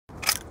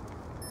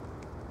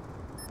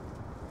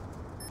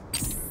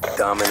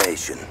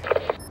domination.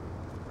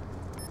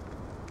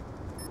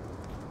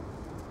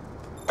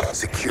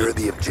 Secure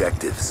the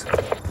objectives.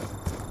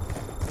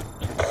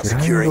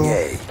 Securing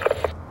A.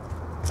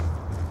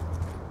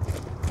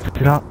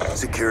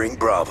 Securing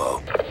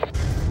Bravo.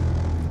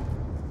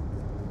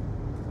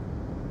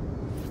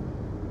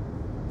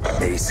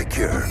 A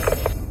secure.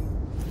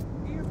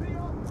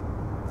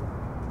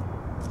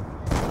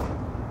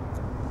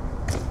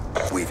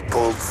 We've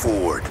pulled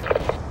forward.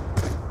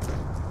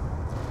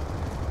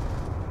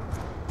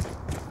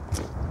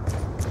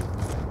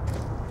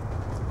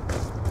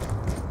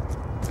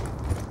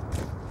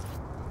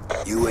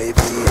 UAV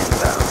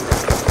inbound.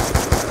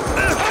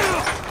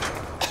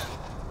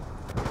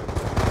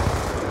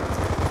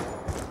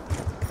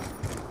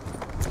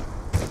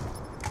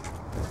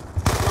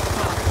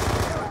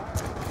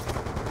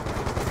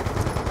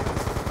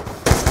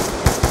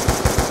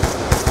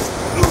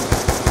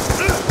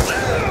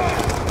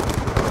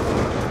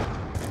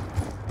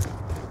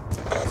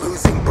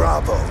 Losing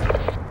Bravo.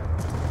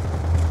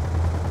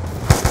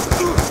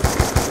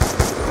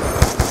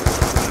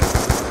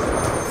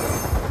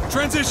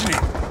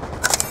 Transitioning.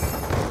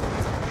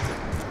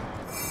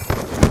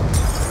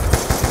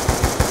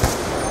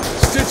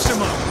 Stitched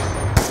him up.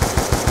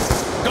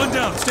 Gun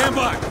down. Stand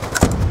by.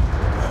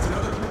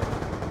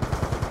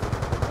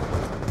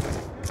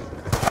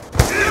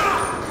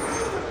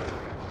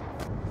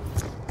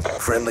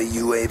 Friendly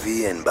UAV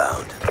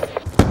inbound.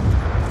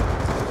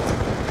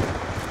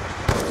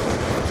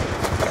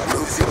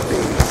 Losing B.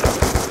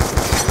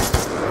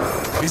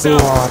 He's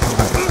out.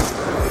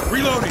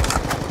 Reloading.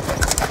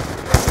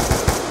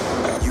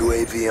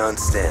 UAV on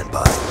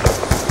standby.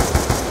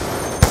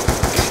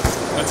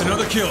 That's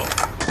another kill.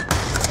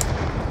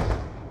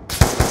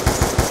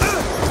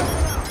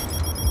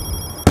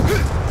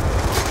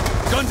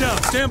 Gun down.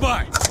 Stand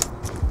by.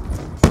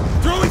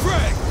 Throwing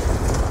frag.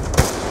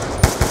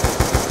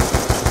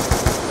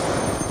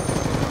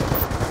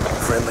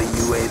 Friendly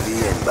UAV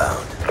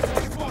inbound.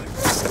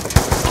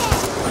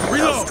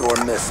 Reload. Storm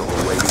missile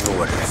awaiting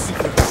orders.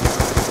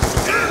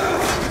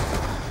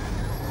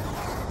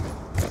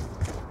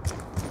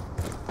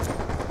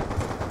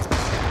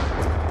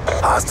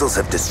 Hostiles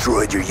have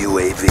destroyed your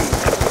UAV.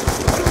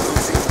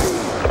 Losing B.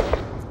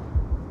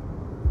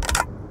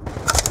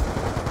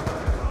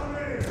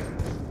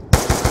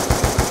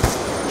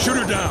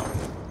 Shooter down.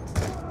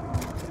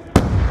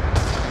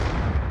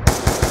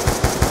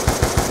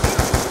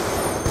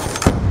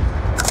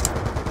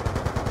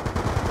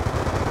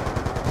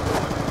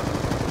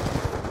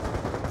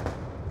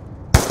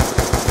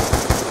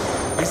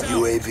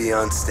 UAV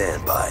on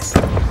standby.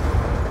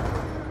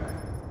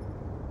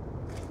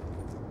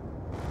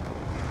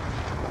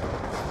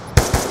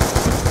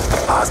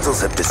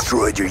 Hostiles have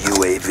destroyed your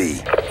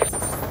UAV.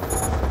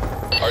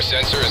 Our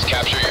sensor is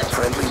capturing your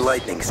Friendly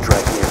lightning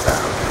strike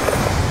inbound.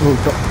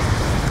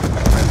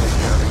 Friendly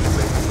counter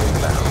UAV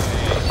inbound.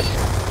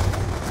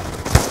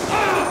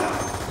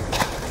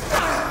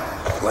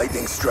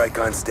 Lightning strike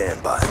on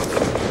standby.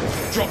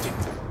 Dropped it.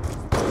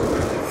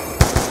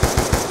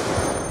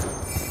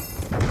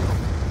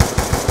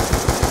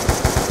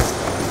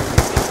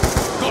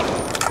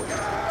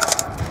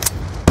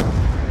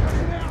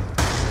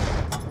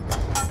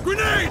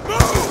 Grenade!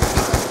 Move!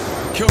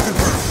 Kill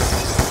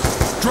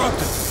confirmed.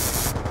 Dropped it.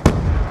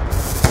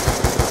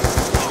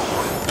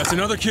 That's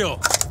another kill.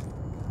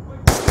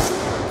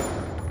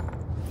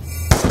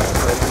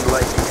 Friendly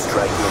lightning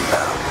strike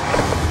inbound.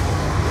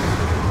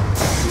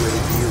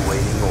 UAV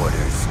awaiting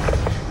orders.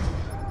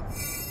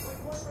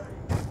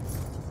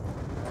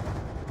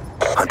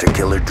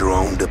 Hunter-killer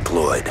drone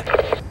deployed.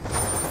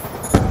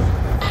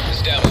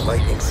 established.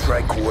 Lightning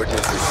strike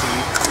coordinates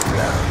received.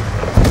 Inbound.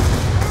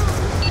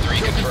 3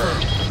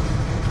 confirmed.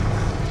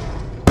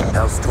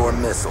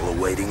 Hellstorm missile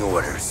awaiting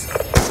orders.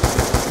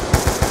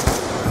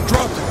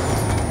 Dropped it.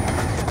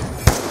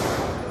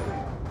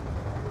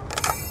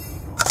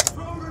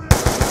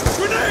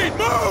 Grenade,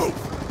 move!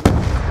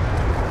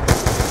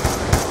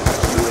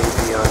 UAV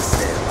on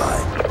standby.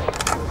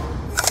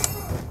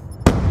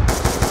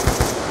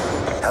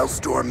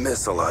 Hellstorm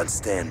missile on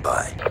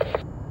standby.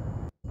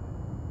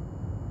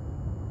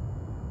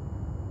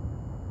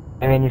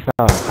 ちなみにさ、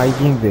怪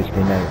人勢しか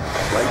いないよ。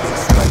 Lightning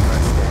strike on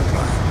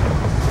standby.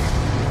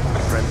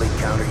 Friendly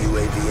counter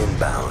UAV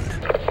inbound.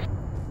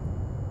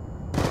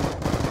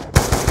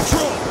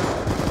 Control!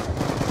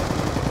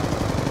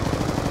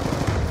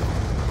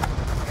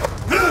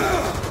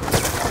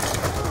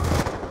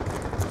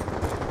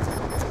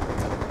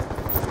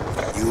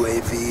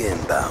 UAV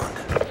inbound.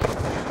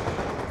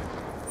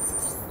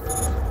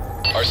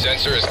 Our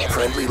sensor is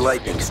Friendly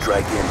lightning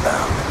strike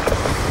inbound.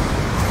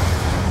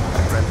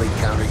 Friendly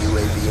counter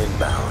UAV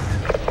inbound.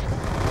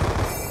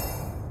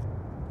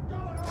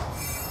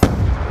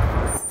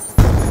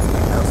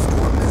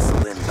 Hellstorm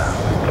missile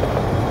inbound.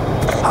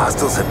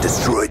 Hostiles have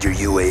destroyed your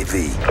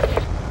UAV.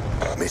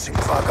 Mission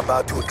clock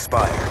about to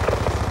expire.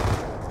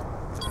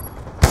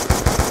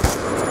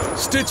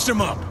 Stitched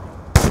him up.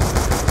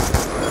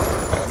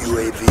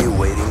 UAV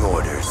awaiting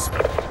orders.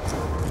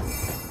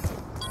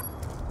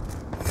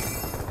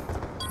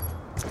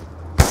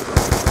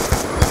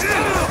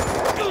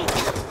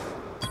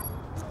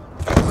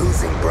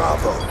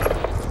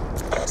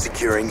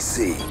 Securing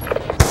C.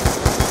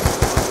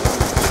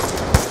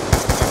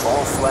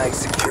 All flags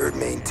secured.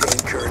 Maintain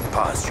current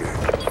posture.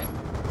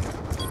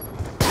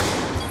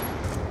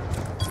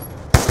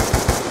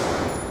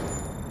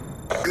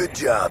 Good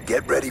job.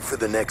 Get ready for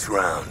the next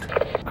round.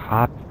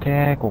 勝っ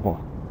てここ。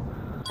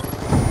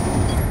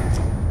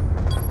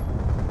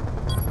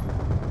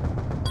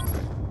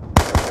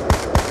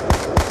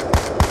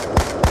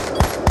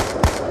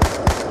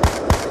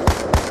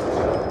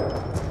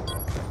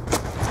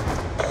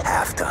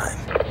Halftime.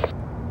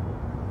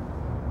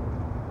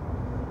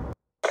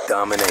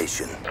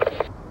 Domination.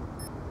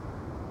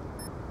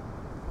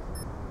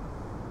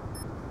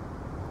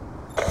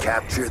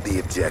 Capture the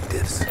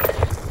objectives.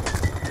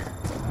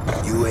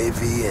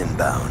 UAV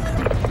inbound.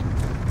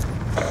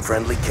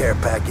 Friendly care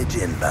package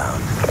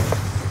inbound.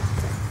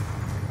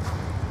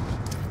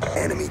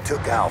 Enemy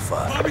took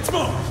Alpha. Bombing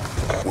smoke!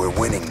 We're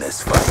winning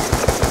this fight.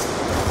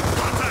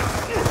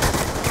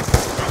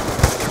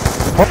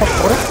 あ、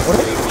俺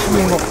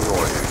Waiting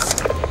orders.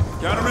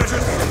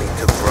 Countermeasures! Enemy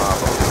took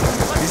Bravo.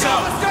 He's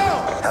out! Let's go!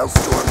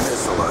 Hellstorm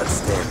missile on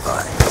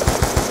standby.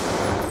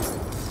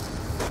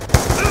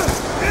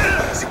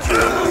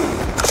 Securing B.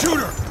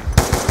 Shooter!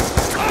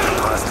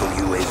 Hostile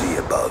UAV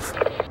above.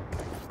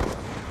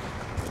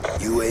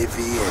 UAV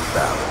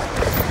inbound.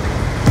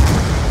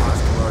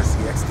 Hostile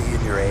RCXD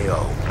in your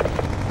AO.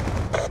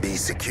 Be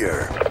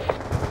secure.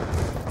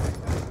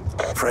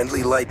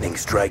 Friendly lightning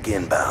strike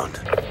inbound.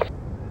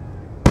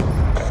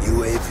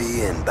 UAV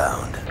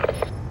inbound.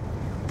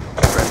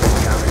 Friendly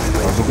counter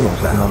UAV 僕の遅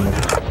くなん inbound. だ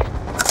けど。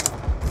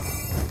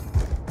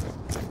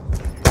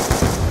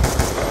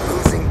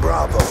 Losing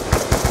Bravo.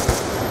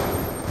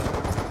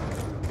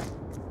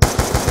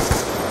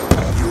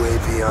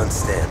 UAV on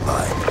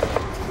standby.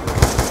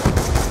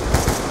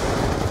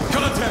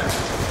 Contact!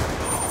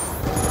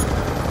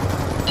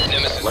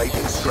 Nemesis.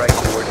 Lightning strike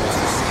coordinates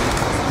received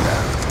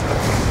inbound.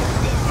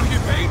 Wanna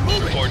get paid?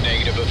 Move it! Report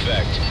negative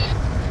effect.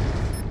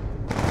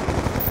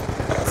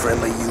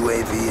 Friendly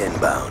UAV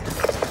inbound.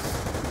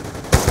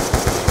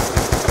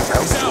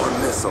 Hellstorm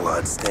missile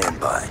on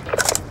standby.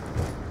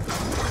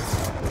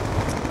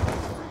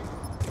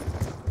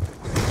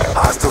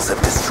 Hostiles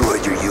have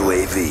destroyed your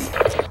UAV.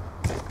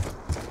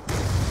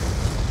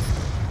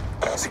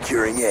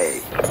 Securing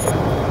A.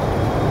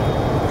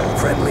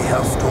 Friendly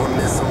Hellstorm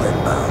missile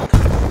inbound.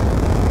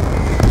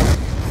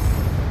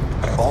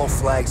 All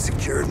flags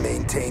secured.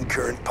 Maintain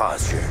current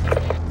posture.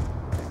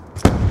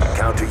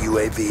 Counter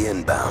UAV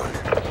inbound.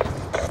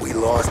 We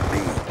lost B.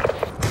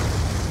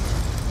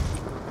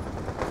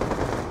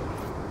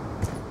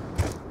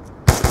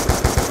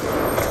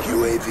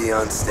 UAV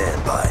on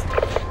standby.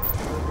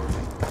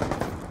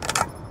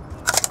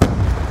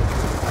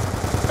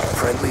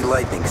 Friendly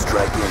lightning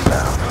strike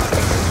inbound.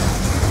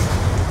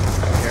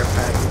 Care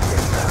package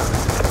inbound.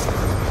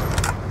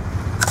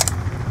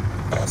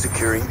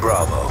 Securing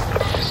Bravo.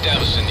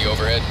 Established in the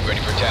overhead, ready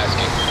for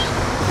tasking.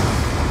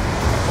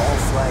 All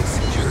flags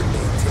secured.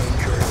 Maintain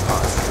current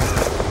posture.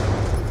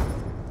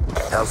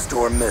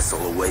 Hellstorm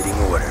missile awaiting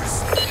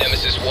orders.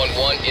 Nemesis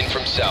 1-1 in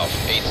from south,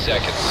 8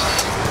 seconds.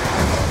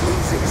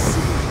 Losing C.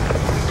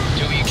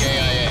 2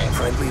 EKIA.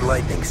 Friendly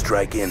lightning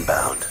strike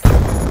inbound.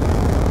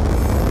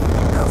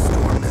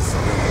 Hellstorm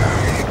missile inbound.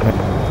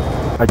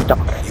 入った。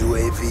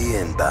 UAV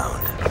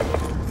inbound.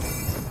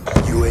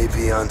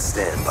 UAV on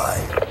standby.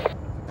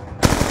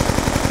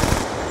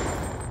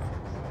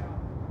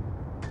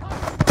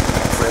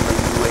 Friendly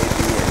UAV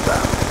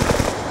inbound.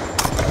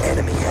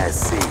 Enemy has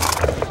C.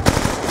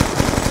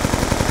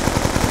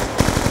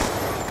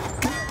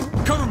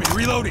 Cover me,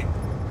 reloading!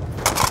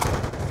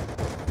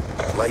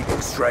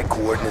 Lightning strike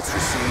coordinates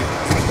received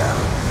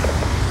inbound.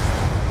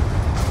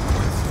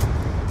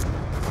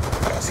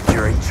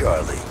 Securing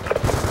Charlie.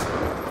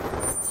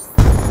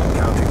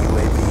 Counter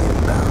UAV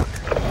inbound.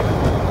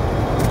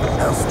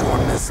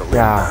 Hellstorm missile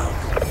Yeah.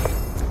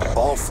 inbound.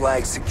 All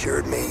flags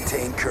secured.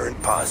 Maintain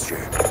current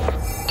posture.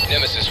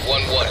 Nemesis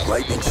 1-1.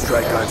 Lightning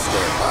strike on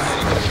standby.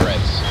 Good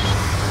threats.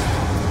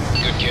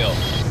 Good kill.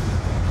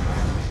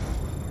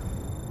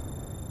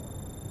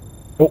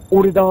 お、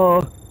俺だ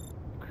ー。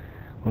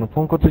この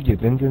ポンコツ銃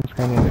全然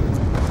使えないんだけど。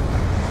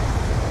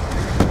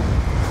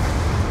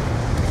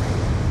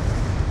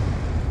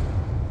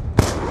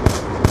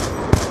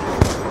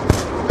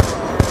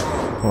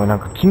もうなん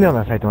か奇妙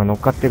なサイトが乗っ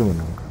かってるもん、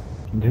なんか。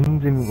全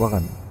然わか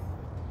んない。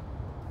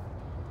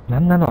な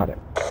んなのあれ。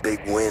Big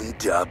win,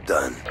 job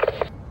done.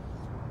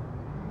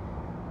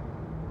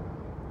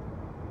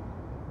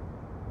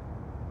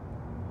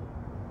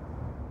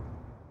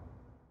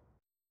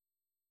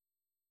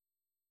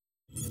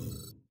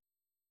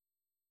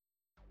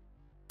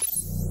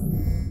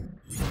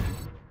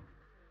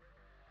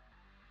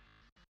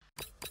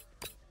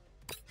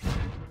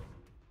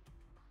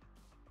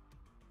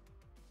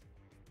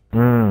 う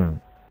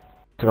ん。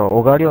ちょっと、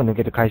小川を抜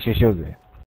けて回収しようぜ。